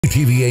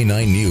TVA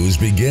 9 News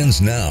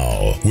begins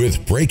now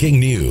with breaking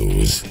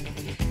news.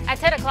 At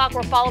 10 o'clock,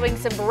 we're following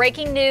some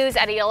breaking news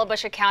out of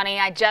Yalobusha County.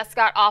 I just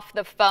got off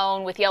the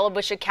phone with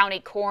Yalobusha County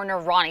Coroner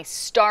Ronnie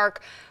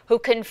Stark, who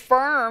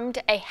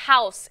confirmed a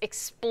house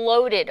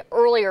exploded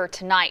earlier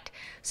tonight.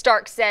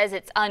 Stark says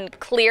it's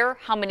unclear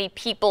how many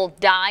people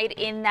died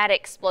in that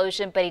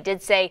explosion, but he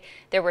did say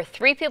there were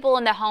 3 people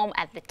in the home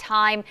at the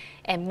time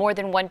and more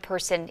than 1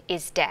 person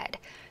is dead.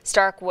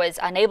 Stark was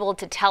unable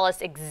to tell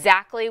us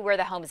exactly where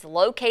the home is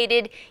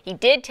located. He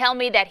did tell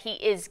me that he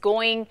is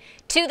going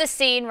to the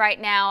scene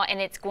right now, and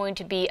it's going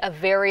to be a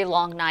very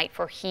long night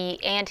for he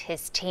and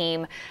his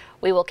team.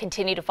 We will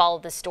continue to follow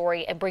the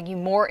story and bring you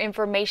more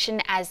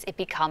information as it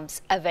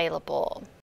becomes available.